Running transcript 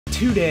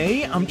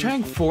Today, I'm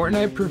trying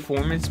Fortnite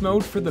performance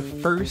mode for the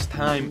first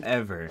time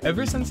ever.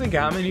 Ever since I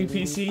got my new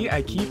PC,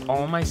 I keep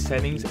all my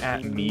settings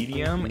at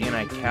medium and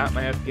I cap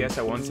my FPS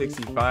at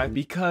 165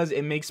 because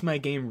it makes my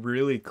game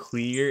really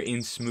clear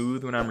and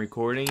smooth when I'm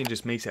recording. It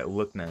just makes it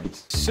look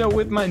nice. So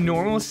with my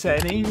normal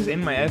settings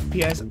and my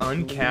FPS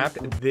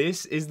uncapped,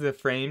 this is the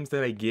frames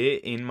that I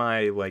get in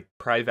my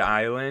private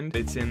island.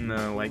 It's in the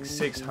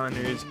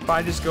 600s. If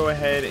I just go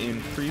ahead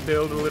and free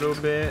build a little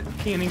bit,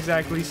 can't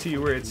exactly see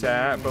where it's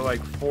at, but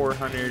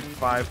 400,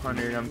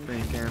 500 I'm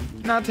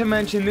thinking. Not to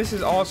mention, this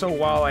is also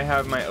while I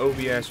have my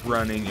OBS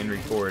running and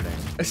recording.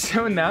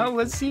 So now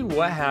let's see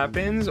what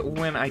happens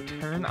when I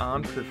turn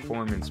on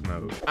performance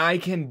mode. I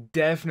can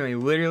definitely,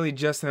 literally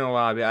just in the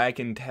lobby, I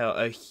can tell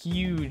a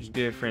huge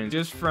difference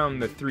just from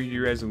the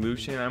 3D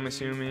resolution, I'm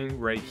assuming,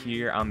 right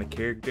here on the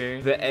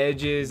character. The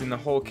edges and the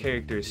whole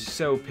character is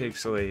so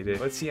pixelated.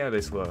 Let's see how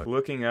this looks.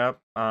 Looking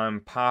up, I'm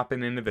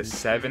popping into the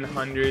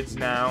 700s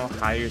now,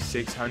 higher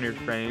 600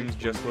 frames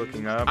just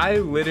looking up. I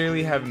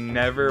literally have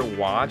never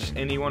watched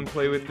anyone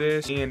play with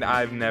this, and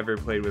I've never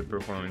played with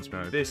performance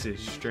mode. This is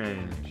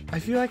strange. I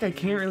feel like I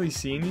can't really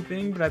see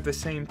anything, but at the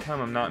same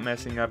time, I'm not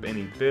messing up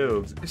any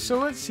builds. So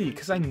let's see,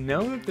 because I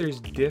know that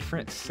there's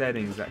different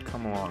settings that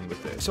come along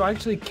with this. So I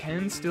actually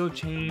can still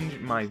change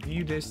my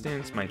view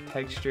distance, my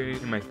texture,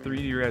 and my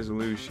 3D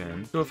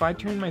resolution. So if I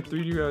turn my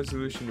 3D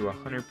resolution to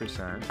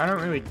 100%, I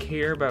don't really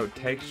care about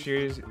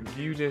texture.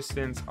 View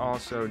distance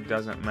also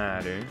doesn't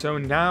matter. So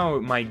now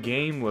my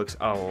game looks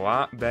a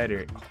lot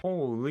better.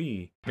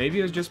 Holy. Maybe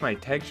it was just my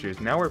textures.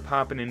 Now we're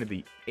popping into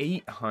the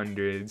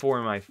 800s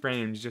for my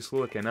frames just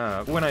looking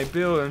up. When I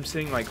build, I'm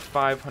seeing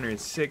 500,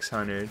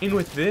 600. And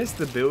with this,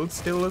 the builds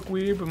still look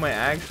weird, but my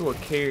actual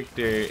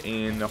character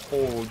and the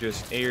whole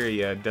just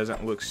area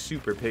doesn't look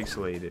super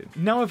pixelated.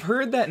 Now I've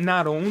heard that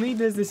not only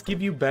does this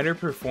give you better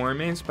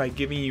performance by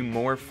giving you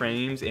more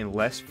frames and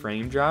less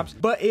frame drops,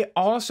 but it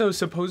also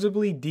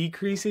supposedly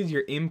decreases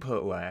your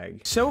input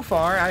lag. So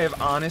far, I have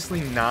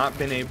honestly not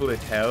been able to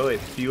tell. It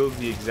feels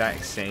the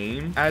exact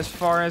same. As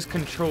far as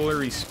controller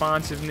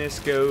responsiveness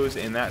goes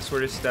and that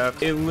sort of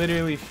stuff, it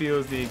literally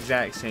feels the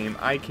exact same.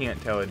 I can't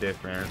tell a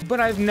difference. But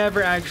I've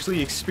never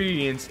actually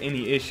experienced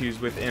any issues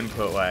with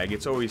input lag.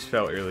 It's always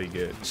felt really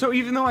good. So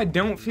even though I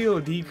don't feel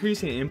a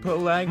decrease in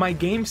input lag, my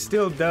game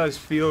still does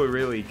feel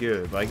really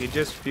good. It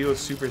just feels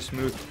super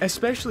smooth,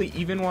 especially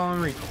even while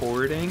I'm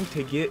recording.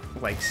 To get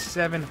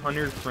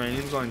 700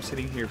 frames while I'm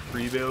sitting here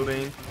free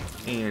building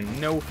and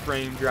no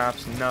frame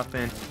drops,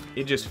 nothing.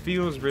 It just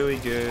feels really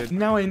good.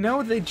 Now I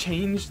know they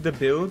changed the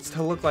builds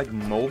to look like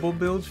mobile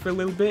builds for a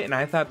little bit, and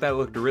I thought that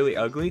looked really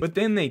ugly, but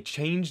then they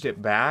changed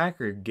it back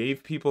or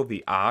gave people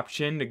the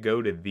option to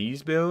go to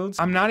these builds.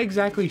 I'm not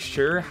exactly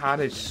sure how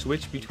to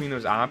switch between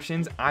those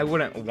options. I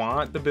wouldn't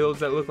want the builds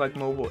that look like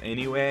mobile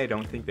anyway. I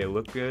don't think they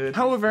look good.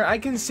 However, I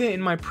can sit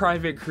in my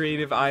private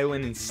creative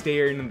island and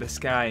stare into the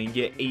sky and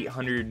get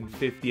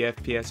 850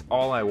 FPS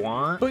all I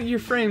want, but your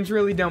frames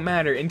really don't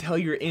matter until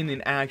you're in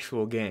an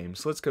actual game.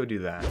 So let's go do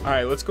that. All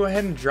right, let's go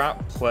ahead and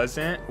drop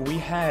Pleasant. We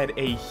had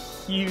a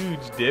huge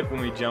dip when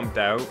we jumped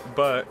out,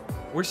 but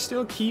we're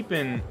still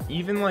keeping,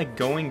 even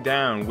going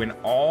down when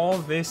all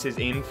this is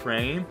in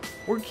frame,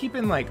 we're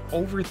keeping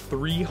over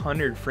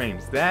 300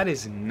 frames. That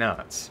is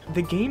nuts.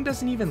 The game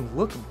doesn't even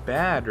look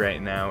bad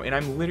right now, and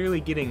I'm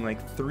literally getting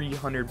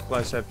 300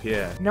 plus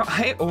FPS. Now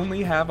I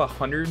only have a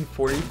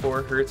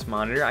 144 hertz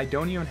monitor. I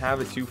don't even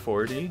have a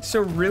 240.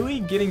 So really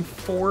getting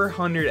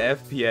 400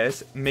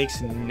 FPS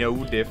makes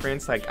no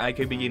difference. I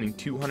could be getting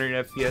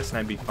 200 FPS and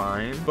I'd be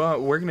fine,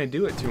 but we're gonna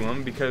do it to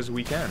them because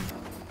we can.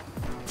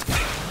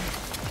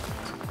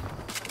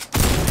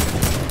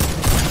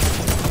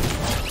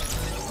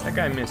 That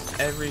guy missed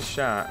every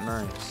shot.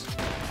 Nice.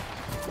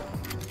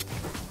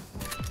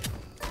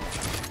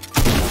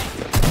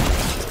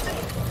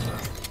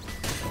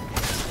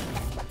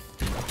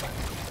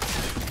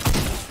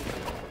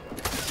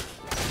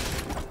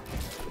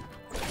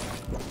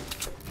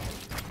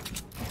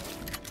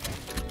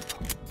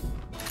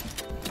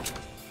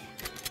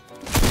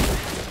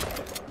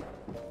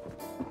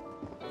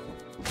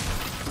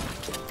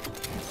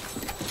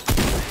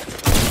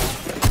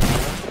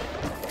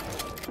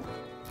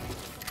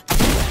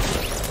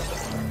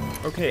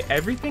 Okay,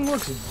 everything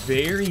looks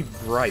very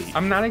bright.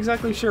 I'm not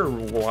exactly sure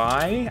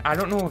why. I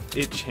don't know if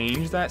it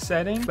changed that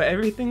setting, but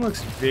everything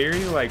looks very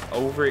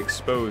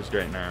overexposed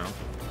right now.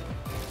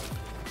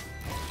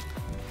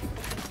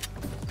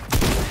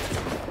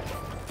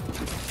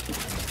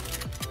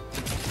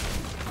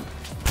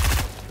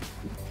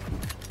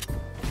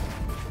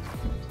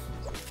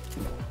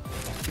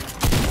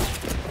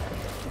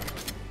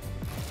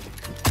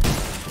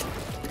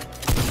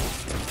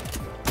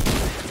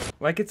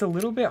 It's a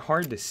little bit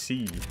hard to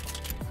see.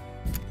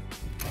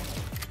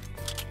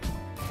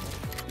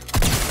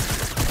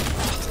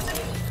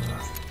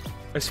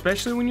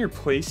 Especially when you're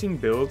placing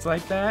builds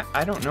like that.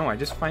 I don't know, I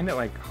just find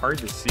it hard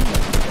to see.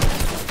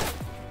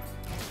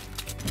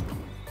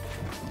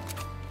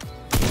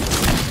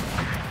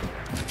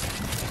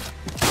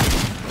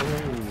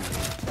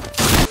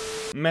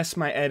 messed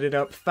my edit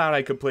up, thought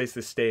I could place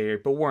the stair,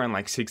 but we're on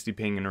like 60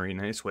 ping in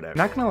arena, it's whatever.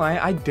 Not gonna lie,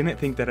 I didn't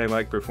think that I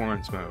liked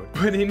performance mode,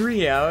 but in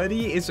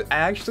reality, it's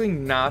actually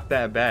not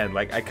that bad.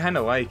 Like, I kind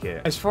of like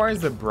it. As far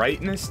as the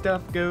brightness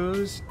stuff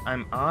goes,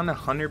 I'm on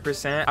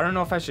 100%. I don't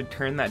know if I should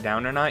turn that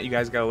down or not. You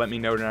guys gotta let me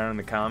know down in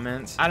the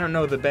comments. I don't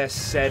know the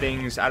best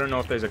settings. I don't know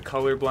if there's a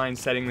colorblind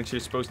setting that you're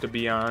supposed to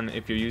be on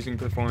if you're using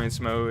performance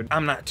mode.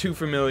 I'm not too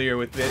familiar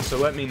with this, so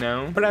let me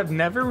know. But I've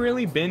never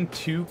really been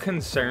too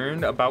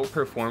concerned about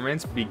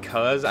performance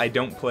because I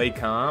don't play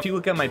comp. If you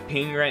look at my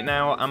ping right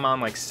now, I'm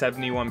on like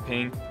 71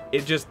 ping.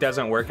 It just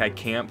doesn't work. I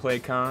can't play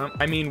comp.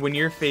 I mean, when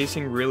you're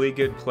facing really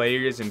good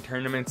players in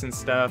tournaments and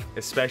stuff,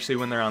 especially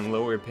when they're on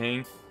lower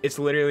ping, it's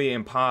literally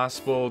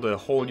impossible to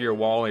hold your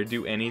wall or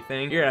do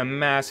anything. You're at a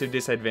massive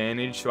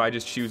disadvantage, so I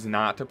just choose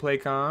not to play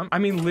comp. I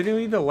mean,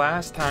 literally the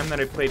last time that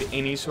I played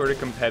any sort of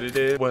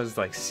competitive was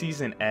like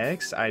Season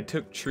X. I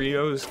took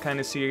trios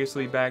kind of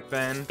seriously back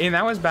then. And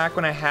that was back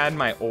when I had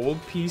my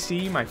old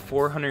PC, my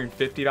 $450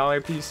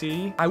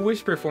 PC. I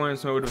wish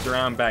performance mode was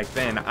around back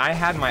then. I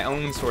had my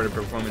own sort of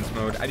performance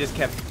mode. I just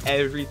kept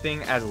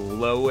everything as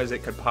low as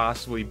it could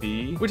possibly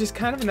be, which is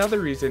kind of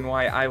another reason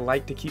why I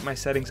like to keep my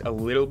settings a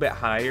little bit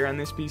higher on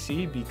this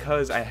PC,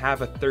 because I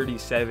have a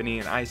 3070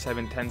 and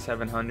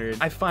i7-10700.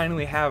 I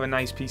finally have a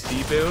nice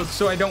PC build,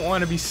 so I don't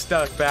want to be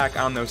stuck back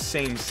on those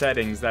same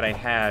settings that I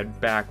had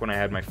back when I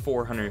had my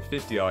 $450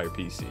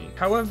 PC.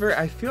 However,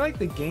 I feel like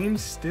the game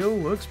still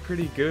looks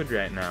pretty good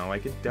right now.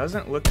 Like, it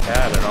doesn't look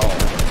bad at all.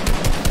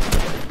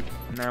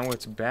 Now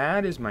what's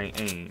bad is my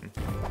aim.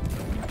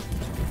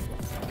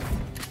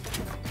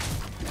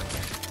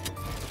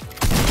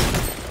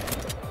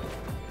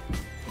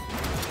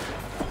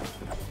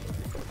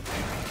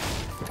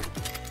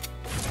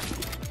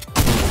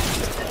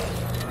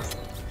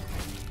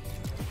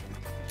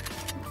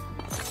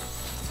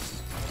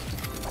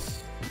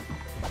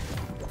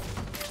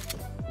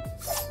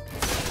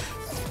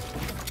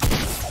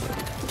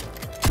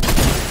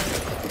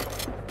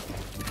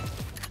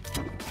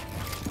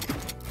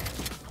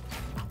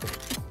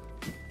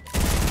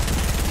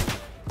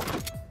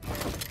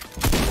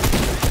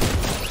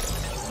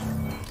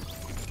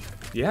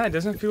 Yeah, it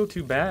doesn't feel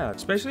too bad,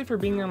 especially for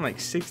being on like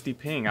 60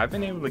 ping. I've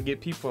been able to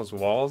get people's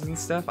walls and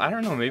stuff. I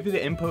don't know, maybe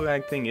the input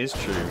lag thing is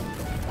true.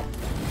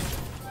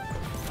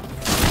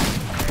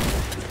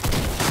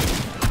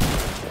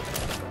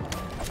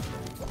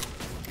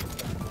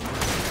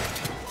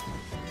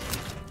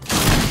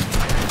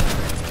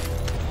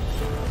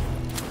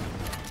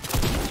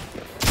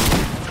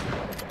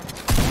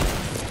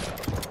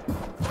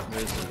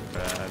 This is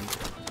bad.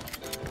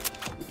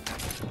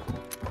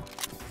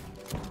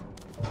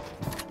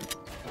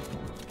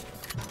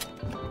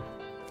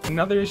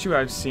 Another issue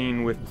I've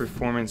seen with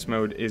performance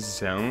mode is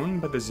zone,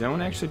 but the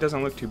zone actually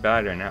doesn't look too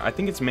bad right now. I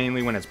think it's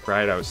mainly when it's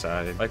bright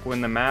outside. Like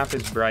when the map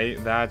is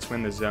bright, that's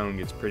when the zone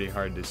gets pretty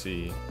hard to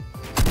see.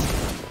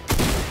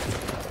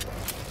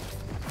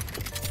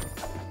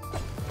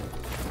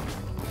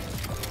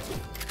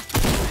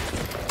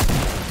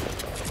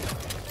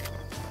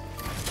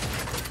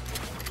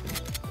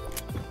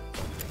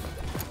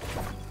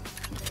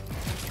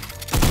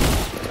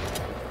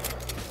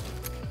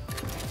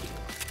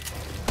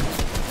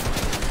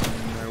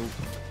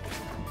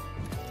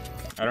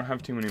 I don't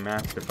have too many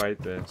maps to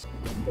fight this.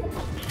 I'm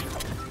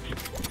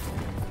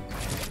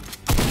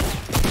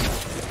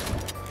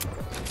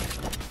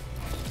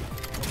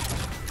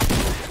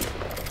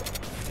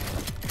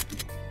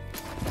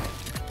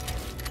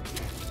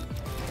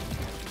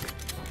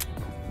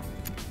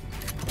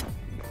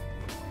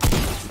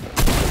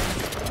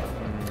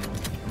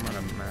out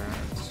of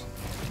mats.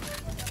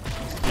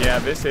 Yeah,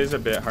 this is a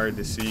bit hard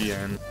to see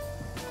in.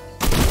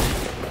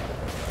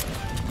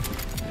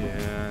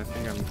 Yeah, I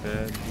think I'm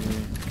dead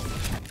here.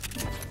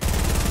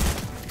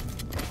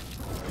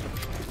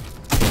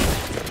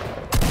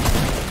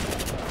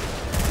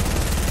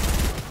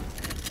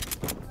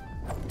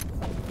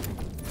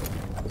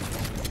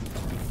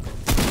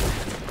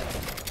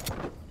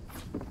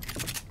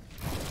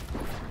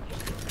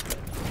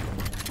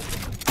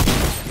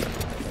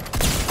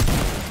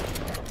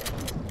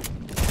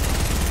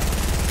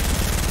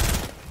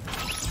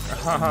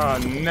 Haha,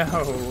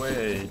 no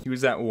way. He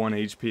was at 1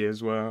 HP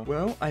as well.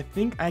 Well, I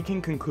think I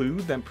can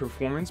conclude that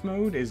performance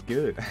mode is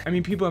good. I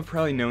mean, people have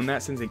probably known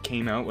that since it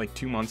came out like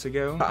 2 months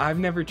ago. But I've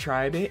never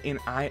tried it and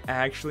I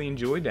actually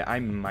enjoyed it. I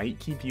might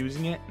keep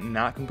using it,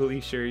 not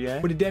completely sure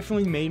yet. But it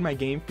definitely made my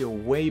game feel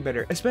way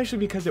better, especially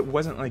because it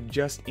wasn't like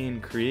just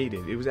in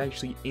creative. It was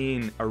actually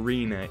in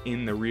arena,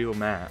 in the real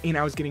map. And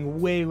I was getting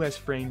way less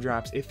frame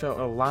drops. It felt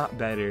a lot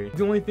better.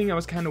 The only thing that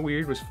was kind of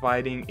weird was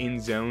fighting in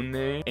zone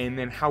there and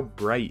then how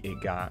bright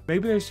it got.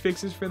 Maybe there's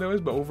fixes for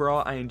those, but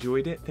overall I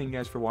enjoyed it. Thank you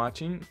guys for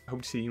watching.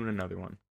 Hope to see you in another one.